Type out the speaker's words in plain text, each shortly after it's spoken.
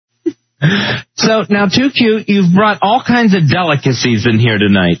So, now, Too Cute, you've brought all kinds of delicacies in here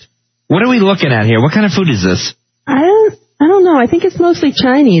tonight. What are we looking at here? What kind of food is this? I don't know. I think it's mostly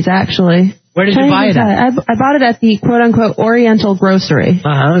Chinese, actually. Where did you buy it at? I bought it at the quote-unquote Oriental grocery.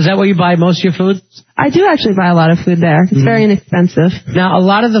 Is that where you buy most of your food? I do actually buy a lot of food there. It's very inexpensive. Now, a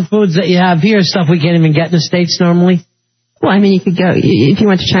lot of the foods that you have here is stuff we can't even get in the States normally. Well, I mean, you could go, if you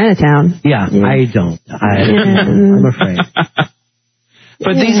went to Chinatown. Yeah. I don't. I'm afraid.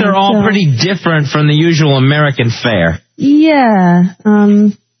 But these are all pretty different from the usual American fare. Yeah.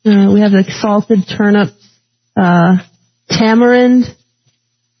 We have like salted turnips, tamarind.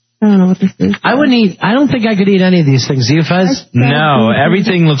 I don't know what this is. I don't think I could eat any of these things. Do you, Fez? No,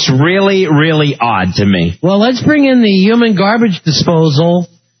 everything looks really, really odd to me. Well, let's bring in the human garbage disposal.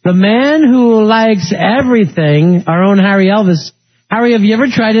 The man who likes everything, our own Harry Elvis. Harry, have you ever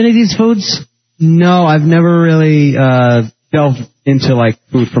tried any of these foods? No, I've never really delved into like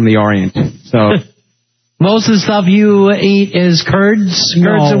food from the Orient. So most of the stuff you eat is curds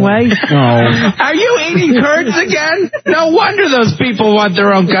and whey? No. Are you eating curds again? No wonder those people want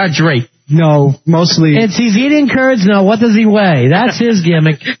their own country. No, mostly. He's eating curds. No, what does he weigh? That's his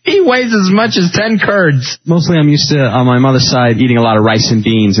gimmick. He weighs as much as 10 curds. Mostly I'm used to, on my mother's side, eating a lot of rice and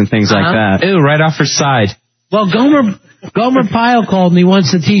beans and things like that. Ew, right off her side. Well, Gomer Pyle called and he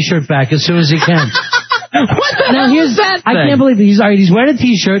wants the T-shirt back as soon as he can. What the hell is that thing? I can't believe he's wearing a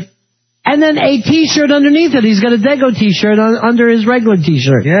T-shirt. And then a T-shirt underneath it. He's got a Dago T-shirt under his regular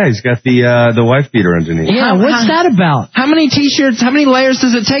T-shirt. Yeah, he's got the wife beater underneath. Yeah, what's that about? How many T-shirts, how many layers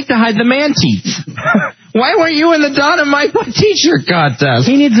does it take to hide the man teeth? Why weren't you in the Don and Mike T-shirt contest?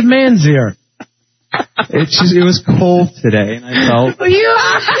 He needs a man's ear. It was cold today, and I felt...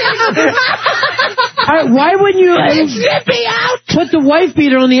 Why wouldn't you Get me out! put the wife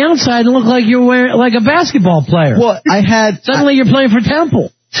beater on the outside and look like you're wearing like a basketball player? Well, Suddenly you're playing for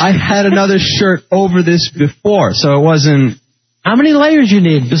Temple. I had another shirt over this before, so it wasn't... How many layers you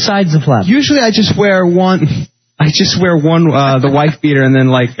need besides the flap? Usually I just wear one... the wife beater, and then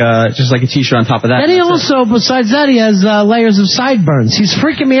just like a T-shirt on top of that. Then he also, besides that, he has layers of sideburns. He's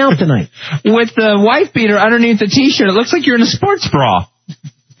freaking me out tonight. With the wife beater underneath the T-shirt, it looks like you're in a sports bra.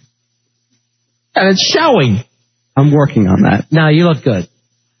 And it's showing. I'm working on that. No, you look good.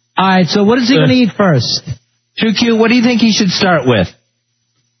 All right, so what is he going to eat first? Too Cute, what do you think he should start with?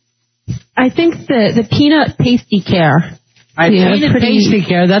 I think the peanut pasty care. Peanut pasty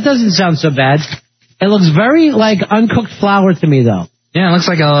care, that doesn't sound so bad. It looks very like uncooked flour to me, though. Yeah, it looks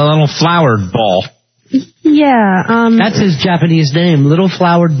like a little floured ball. Yeah. That's his Japanese name, Little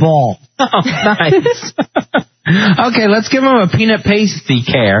Floured Ball. Oh, nice. Okay, let's give him a peanut pasty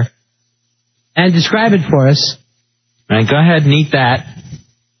care. And describe it for us. All right, go ahead and eat that.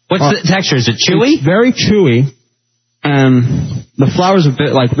 What's the texture? Is it chewy? It's very chewy. The flour's a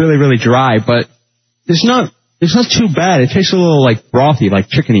bit really, really dry, but it's not too bad. It tastes a little like brothy, like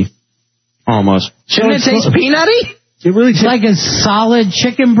chickeny, almost. Shouldn't it taste peanutty? It really tastes like a solid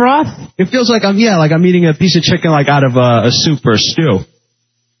chicken broth. It feels like I'm eating a piece of chicken like out of a soup or a stew.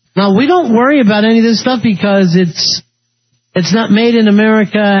 Now we don't worry about any of this stuff because it's not made in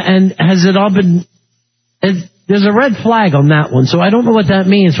America, and has it all been? There's a red flag on that one, so I don't know what that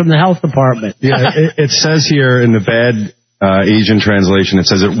means from the health department. Yeah, it says here in the bad Asian translation, it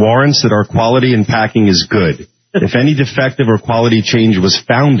says it warrants that our quality in packing is good. If any defective or quality change was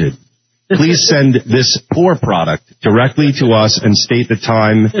founded, please send this poor product directly to us and state the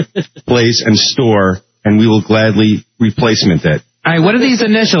time, place, and store, and we will gladly replacement it. All right, what do these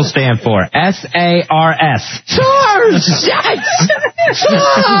initials stand for? SARS. SARS! Yes!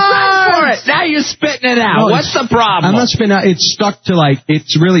 SARS! Now you're spitting it out. No, what's the problem? I'm not spitting out. It's stuck to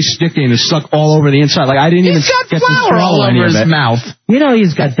it's really sticky and it's stuck all over the inside. I didn't even get to swallow any of it. He's got flour all over his mouth. You know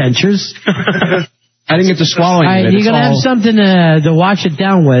he's got dentures. I didn't get to swallow any of it. You're going to have something to wash it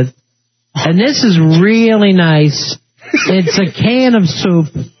down with. And this is really nice. It's a can of soup.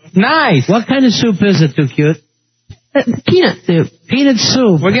 Nice. What kind of soup is it, Too Cute? Peanut soup. Peanut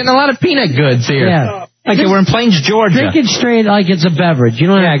soup. We're getting a lot of peanut goods here. Yeah. Okay, we're in Plains, Georgia. Drink it straight like it's a beverage. You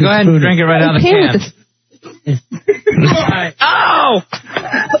don't have to go ahead and drink it right out of the can. Oh!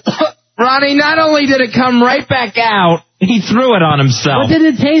 Ronnie, not only did it come right back out, he threw it on himself. What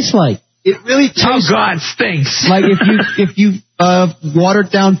did it taste like? It really tastes... Oh, God, stinks. Like if you watered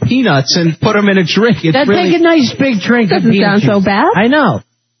down peanuts and put them in a drink. Take a nice big drink. Doesn't sound so bad. I know.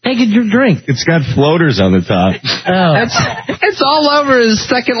 Take a drink. It's got floaters on the top. Oh. It's all over his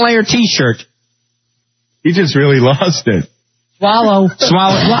second layer T-shirt. He just really lost it. Swallow.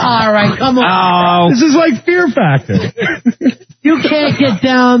 All right, come on. Oh. This is like Fear Factor. You can't get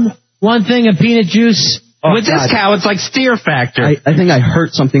down one thing of peanut juice With this cow, it's like Steer Factor. I think I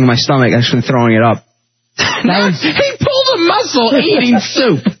hurt something in my stomach actually throwing it up. He pulled a muscle eating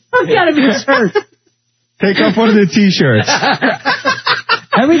soup. I've got to be hurt. Take off one of the T-shirts.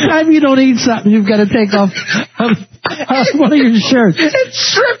 Every time you don't eat something, you've got to take off one of your shirts. It's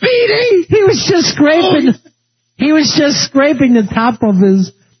strip eating. He was just scraping. He was just scraping the top of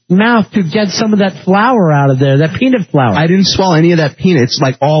his mouth to get some of that flour out of there, that peanut flour. I didn't swallow any of that peanut. It's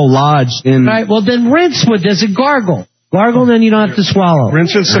like all lodged in. Right. Well, then rinse with this and gargle. Gargle, then you don't have to swallow.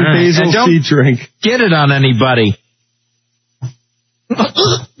 Rinse with some basil seed drink. Get it on anybody.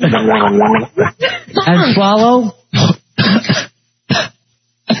 And swallow.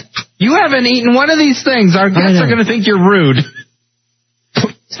 You haven't eaten one of these things. Our guests are going to think you're rude.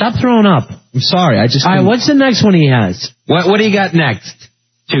 Stop throwing up. I'm sorry. I just. All right. What's the next one he has? What do you got next?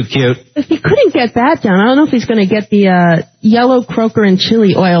 Too cute. If he couldn't get that down, I don't know if he's going to get the yellow croaker and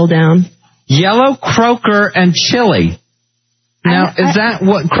chili oil down. Yellow croaker and chili. Now, is that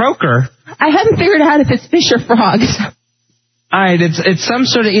what croaker? I haven't figured out if it's fish or frogs. All right, it's some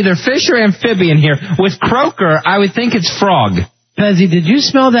sort of either fish or amphibian here. With croaker, I would think it's frog. Fezzy, did you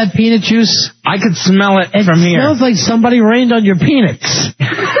smell that peanut juice? I could smell it from here. It smells like somebody rained on your peanuts.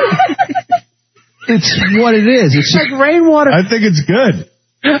 It's what it is. It's like rainwater. I think it's good.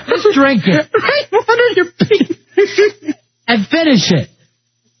 Just drink it. Rainwater your peanuts. And finish it.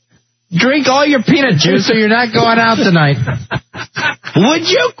 Drink all your peanut juice or you're not going out tonight. Would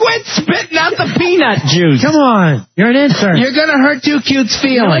you quit spitting out the peanut juice? Come on. You're an intern. You're going to hurt Too Cute's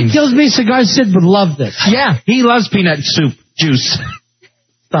feelings. It kills me. Cigar Sid would love this. Yeah, he loves peanut soup juice.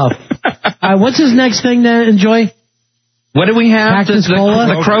 Stuff. All right, what's his next thing to enjoy? What do we have?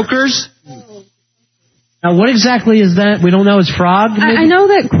 The croakers? Now, what exactly is that? We don't know. It's frog? I know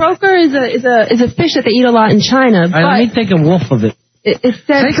that croaker is a fish that they eat a lot in China. All right, let me take a whiff of it. It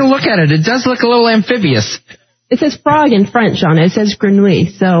says, take a look at it. It does look a little amphibious. It says frog in French on it. It says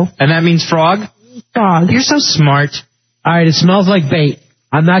grenouille, so. And that means frog? Frog. You're so smart. All right, it smells like bait.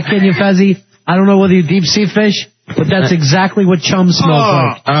 I'm not kidding you, Fezzy. I don't know whether you deep sea fish, but that's exactly what chum smells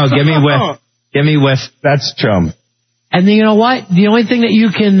like. Oh, give me a whiff. Give me a whiff. That's chum. And you know what? The only thing that you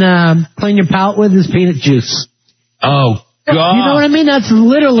can clean your palate with is peanut juice. Oh, God. You know what I mean? That's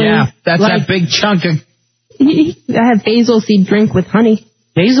literally. Yeah, that's like, that big chunk of. I have basil seed drink with honey.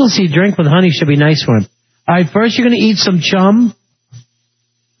 Basil seed drink with honey should be nice for him. All right, first you're going to eat some chum.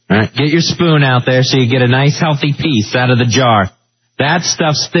 All right, get your spoon out there so you get a nice healthy piece out of the jar. That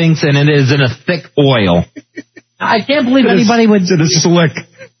stuff stinks and it is in a thick oil. I can't believe anybody would. It's in a slick.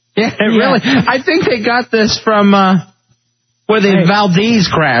 Yeah, really. I think they got this from where the Valdez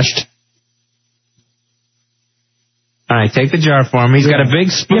crashed. All right, take the jar for him. He's got a big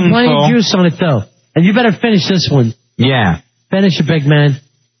spoonful. Get plenty of juice on it, though. And you better finish this one. Yeah. Finish it, big man.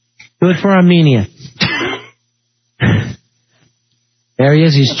 Do it for Armenia. There he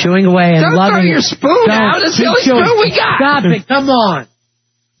is. He's chewing away and Don't loving throw your spoon out. It's the only spoon we got. Stop it. Come on.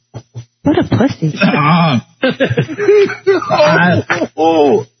 What a pussy.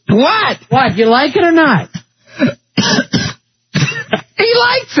 What? What? You like it or not? He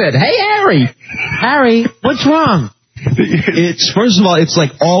likes it. Hey, Harry. Harry, what's wrong? It's first of all, it's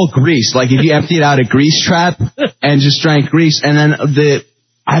like all grease. Like if you emptied out a grease trap and just drank grease, and then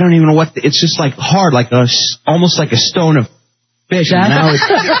I don't even know what. It's just like hard, like almost like a stone of fish. And now it's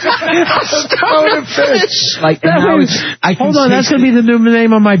Stone of fish. like now it's. Hold on, that's gonna be the new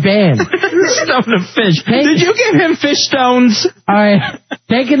name of my band. Stone of fish. Did you give him fish stones? All right,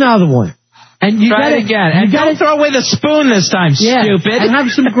 take another one. And you Try it again. And don't throw away the spoon this time, stupid. And have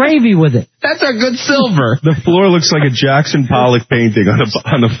some gravy with it. That's our good silver. The floor looks like a Jackson Pollock painting on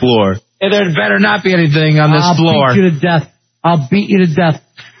the floor. And there better not be anything on this floor. I'll beat you to death. I'll beat you to death.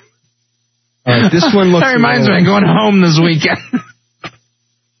 This one looks. That reminds me, I'm going home this weekend.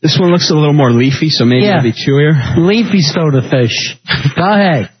 This one looks a little more leafy, so maybe it'll be chewier. Leafy soda fish. Go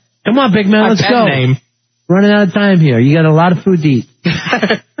ahead. Come on, big man, let's go. Name. Running out of time here. You got a lot of food to eat.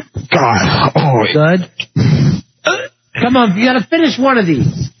 God. Oh. Good. Come on, you got to finish one of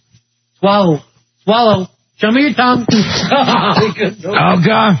these. Swallow. Swallow. Show me your tongue. Oh,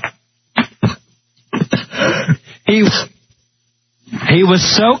 God. He was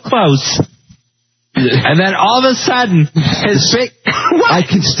so close. And then all of a sudden, his big... I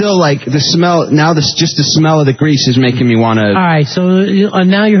can still, like, the smell... Now, just the smell of the grease is making me want to... All right, so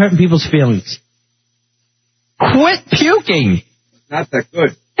now you're hurting people's feelings. Quit puking. Not that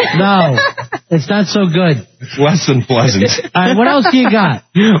good. No, it's not so good. It's less than pleasant. All right, what else do you got?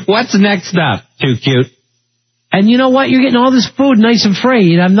 What's next up? Too cute. And you know what? You're getting all this food nice and free.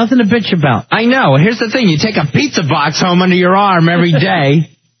 You have nothing to bitch about. I know. Here's the thing. You take a pizza box home under your arm every day.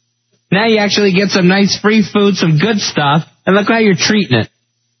 Now you actually get some nice free food, some good stuff, and look how you're treating it.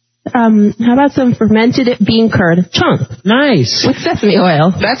 How about some fermented bean curd? Chunk. Nice. With sesame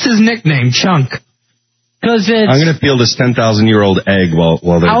oil. That's his nickname, Chunk. Because it's... I'm going to peel this 10,000-year-old egg while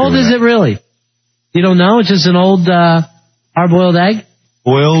they're How old doing is that. it really? You don't know? It's just an old hard-boiled egg?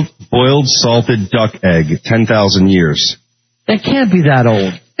 Boiled salted duck egg, 10,000 years. It can't be that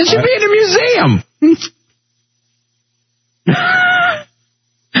old. It should be in a museum.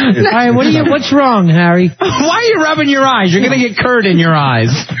 All right, what's wrong, Harry? Why are you rubbing your eyes? You're going to get curd in your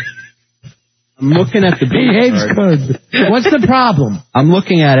eyes. I'm looking at the He hates curd. What's the problem? I'm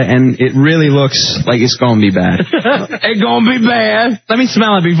looking at it, and it really looks like it's going to be bad. It's going to be bad. Let me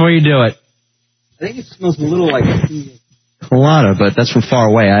smell it before you do it. I think it smells a little like colada, but that's from far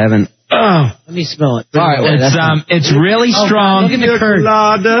away. I haven't... Let me smell it. All right, It's really strong. Look at the curd.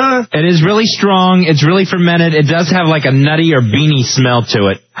 It is really strong. It's really fermented. It does have like a nutty or beany smell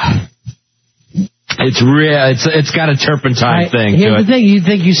to it. It's real. It's got a turpentine thing to Here's it. the thing. You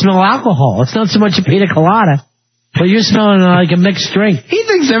think you smell alcohol. It's not so much a pina colada, but you're smelling like a mixed drink. He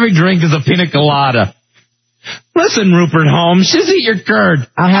thinks every drink is a pina colada. Listen, Rupert Holmes, just eat your curd.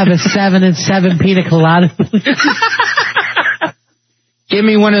 I'll have a 7 and 7 pina colada. Give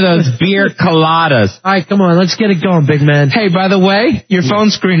me one of those beer coladas. All right, come on. Let's get it going, big man. Hey, by the way, your phone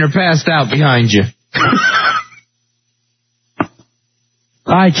screener passed out behind you.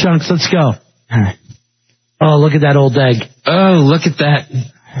 All right, Chunks, let's go. Oh, look at that old egg. Oh, look at that.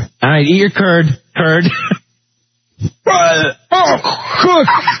 All right, eat your curd. Curd. What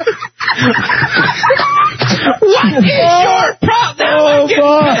is your problem?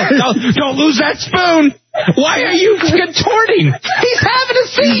 Don't lose that spoon. Why are you contorting? He's having a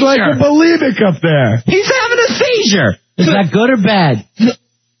seizure. He's like a bulimic up there. He's having a seizure. Is that good or bad?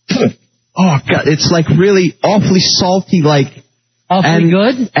 Oh, God, it's like really awfully salty, like... Awfully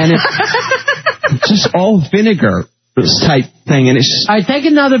good? And it's just all vinegar type thing, and it's... All right, take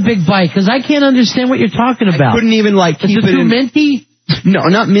another big bite, because I can't understand what you're talking about. I couldn't even, like, keep Is it it too in... minty? No,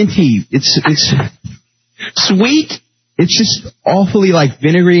 not minty. It's sweet. It's just awfully, like,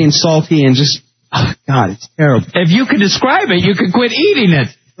 vinegary and salty and just... Oh, God, it's terrible. If you could describe it, you could quit eating it.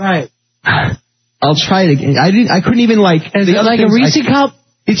 Right. I'll try it again. I couldn't even, like... Is it like a Reese cup?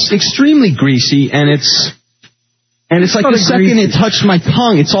 It's extremely greasy, and it's like the second it touched my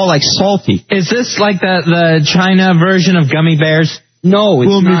tongue, it's all like salty. Is this like the China version of gummy bears? No,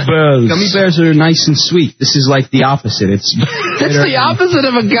 it's Gummy not. bears. Gummy bears are nice and sweet. This is like the opposite. It's the opposite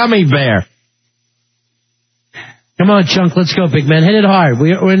of a gummy bear. Come on, Chunk, let's go, big man. Hit it hard.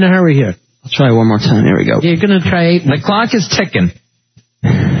 We're in a hurry here. I'll try one more time. Here we go. You're going to try 8. The clock is ticking.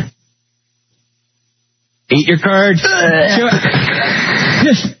 Eat your curd.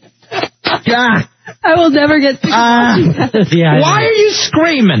 I will never get Yeah, Why are you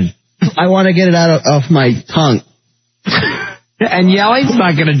screaming? I want to get it out of my tongue. And yelling's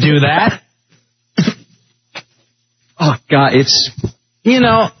not going to do that. Oh, God, it's... You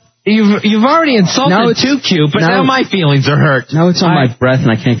know, you've already insulted 2Q, but now my feelings are hurt. Now it's on my breath and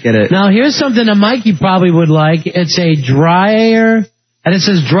I can't get it. Now, here's something that Mikey probably would like. It's a dryer, and it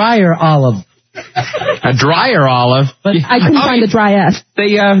says dryer olive. A dryer olive? But I couldn't find the dry S.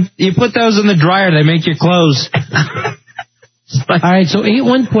 You put those in the dryer, they make your clothes. All right, so eat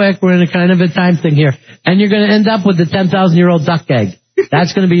one quick. We're in a kind of a time thing here. And you're going to end up with the 10,000-year-old duck egg.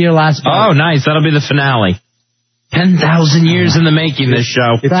 That's going to be your last bite. Oh, nice. That'll be the finale. 10,000 years in the making, this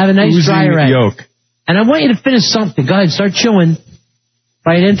show. So have a nice dryer egg. Yolk. And I want you to finish something. Go ahead, start chewing.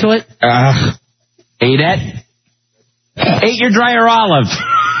 Right into it. Eat it. Eat your dryer olive.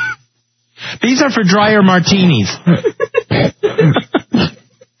 These are for dryer martinis.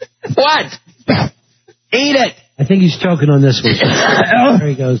 What? Eat it. I think he's choking on this one. There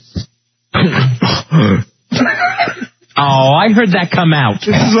he goes. Oh, I heard that come out.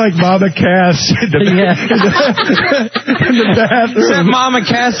 This is like Mama Cass in the bathroom. Except Mama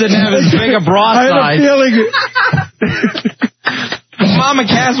Cass didn't have as big a broad I had size. a feeling... Mama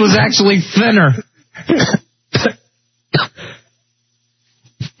Cass was actually thinner.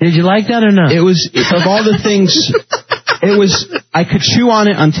 Did you like that or not? It was, of all the things, I could chew on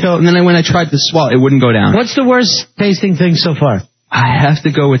it and then when I tried to swallow, it wouldn't go down. What's the worst tasting thing so far? I have to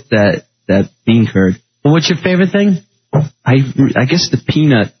go with that bean curd. What's your favorite thing? I guess the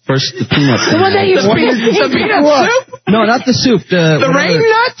peanut thing. The one that you The peanut soup? No, not the soup. The rain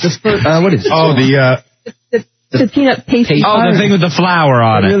nuts? What is it? Oh, The peanut paste. Oh, the thing with the flour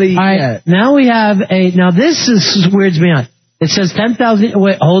on it. Really, All right, now we have now this weirds me out. It says 10,000,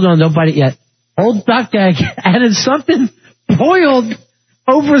 wait, hold on, don't bite it yet. Old duck egg, and it's something boiled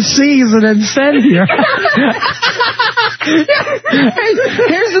overseas and then send here. Hey,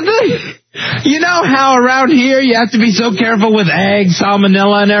 here's the thing. You know how around here you have to be so careful with eggs,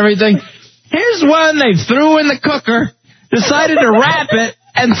 salmonella, and everything? Here's one they threw in the cooker, decided to wrap it,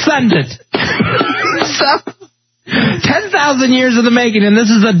 and send it. So, 10,000 years in the making, and this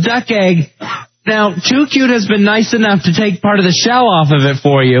is a duck egg. Now, Too Cute has been nice enough to take part of the shell off of it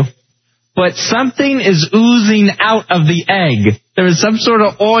for you, but something is oozing out of the egg. There is some sort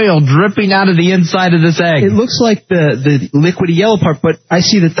of oil dripping out of the inside of this egg. It looks like the liquidy yellow part, but I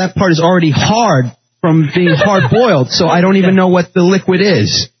see that part is already hard from being hard-boiled, so I don't even know what the liquid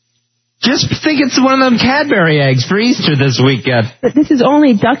is. Just think it's one of them Cadbury eggs for Easter this weekend. But this is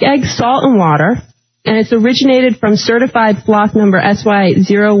only duck egg, salt, and water, and it's originated from certified flock number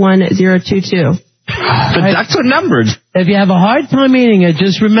SY01022. The ducks are numbered. If you have a hard time eating it,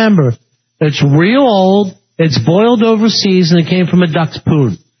 just remember, it's real old, it's boiled overseas, and it came from a duck's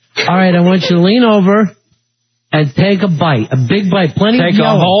poon. All right, I want you to lean over and take a bite, a big bite, plenty of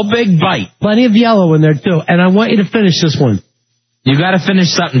yellow. Take a whole big bite. Plenty of yellow in there, too, and I want you to finish this one. You got to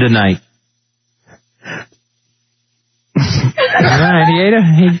finish something tonight. All right,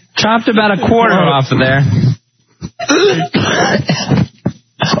 he chopped about a quarter off of there.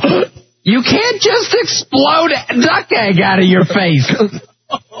 You can't just explode a duck egg out of your face.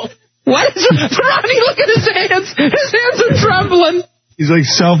 What is it? Ronnie, look at his hands. His hands are trembling. He's like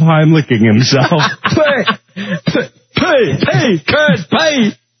self-Heimlicking himself. Pay, Kurt,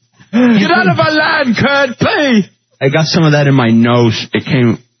 pay. Get out of my land, Kurt, pay. I got some of that in my nose. It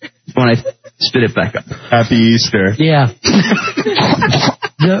came when I spit it back up. Happy Easter. Yeah.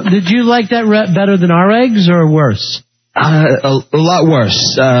 Did you like that better than our eggs or worse? A lot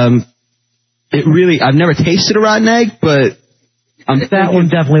worse. I've never tasted a rotten egg, but that one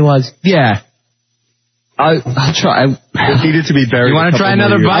definitely was. Yeah. I'll try. It needed to be buried. You want to try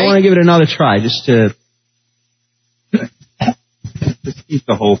another bite? I want to give it another try, just to... Just eat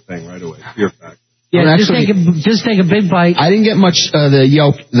the whole thing right away. Fear factor. Yeah, just take a big bite. I didn't get much the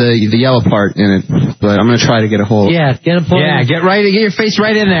yellow part in it, but I'm going to try to get a whole... Yeah, get your face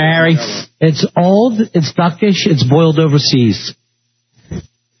right in there, Harry. It's old, it's duckish, it's boiled overseas.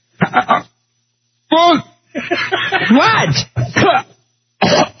 What?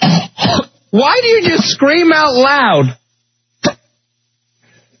 Why do you just scream out loud?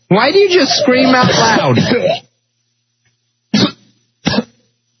 Why do you just scream out loud?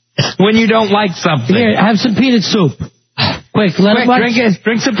 When you don't like something. Here, have some peanut soup. Quick,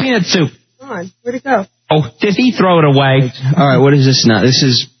 drink some peanut soup. Come on, where'd it go? Oh, did he throw it away? All right, what is this now? This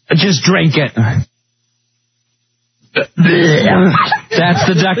is... Just drink it. That's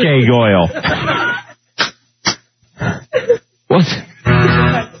the duck egg oil. What?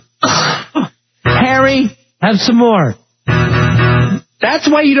 Harry, have some more. That's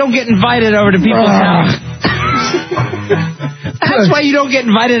why you don't get invited over to people's house. That's why you don't get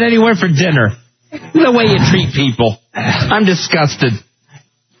invited anywhere for dinner. The way you treat people. I'm disgusted.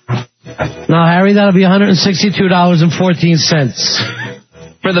 No, Harry, that'll be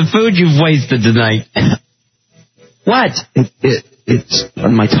 $162.14. For the food you've wasted tonight. What? It's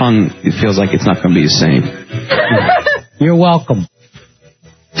on my tongue. It feels like it's not going to be the same. You're welcome.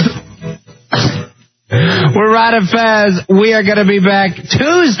 We're Rod and Fez. We are going to be back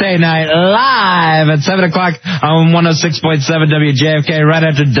Tuesday night live at 7 o'clock on 106.7 WJFK right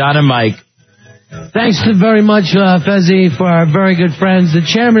after Don and Mike. Thanks very much, Fezzy, for our very good friends. The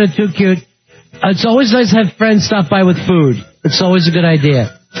chairman of Too Cute. It's always nice to have friends stop by with food. It's always a good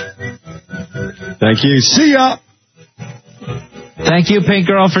idea. Thank you. See ya. Thank you, Pink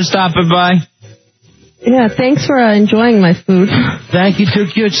Girl, for stopping by. Yeah, thanks for enjoying my food. Thank you, Too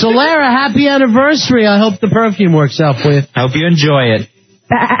Cute. So, Lara, happy anniversary. I hope the perfume works out for you. Hope you enjoy it.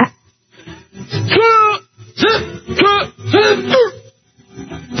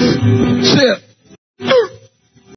 Sit.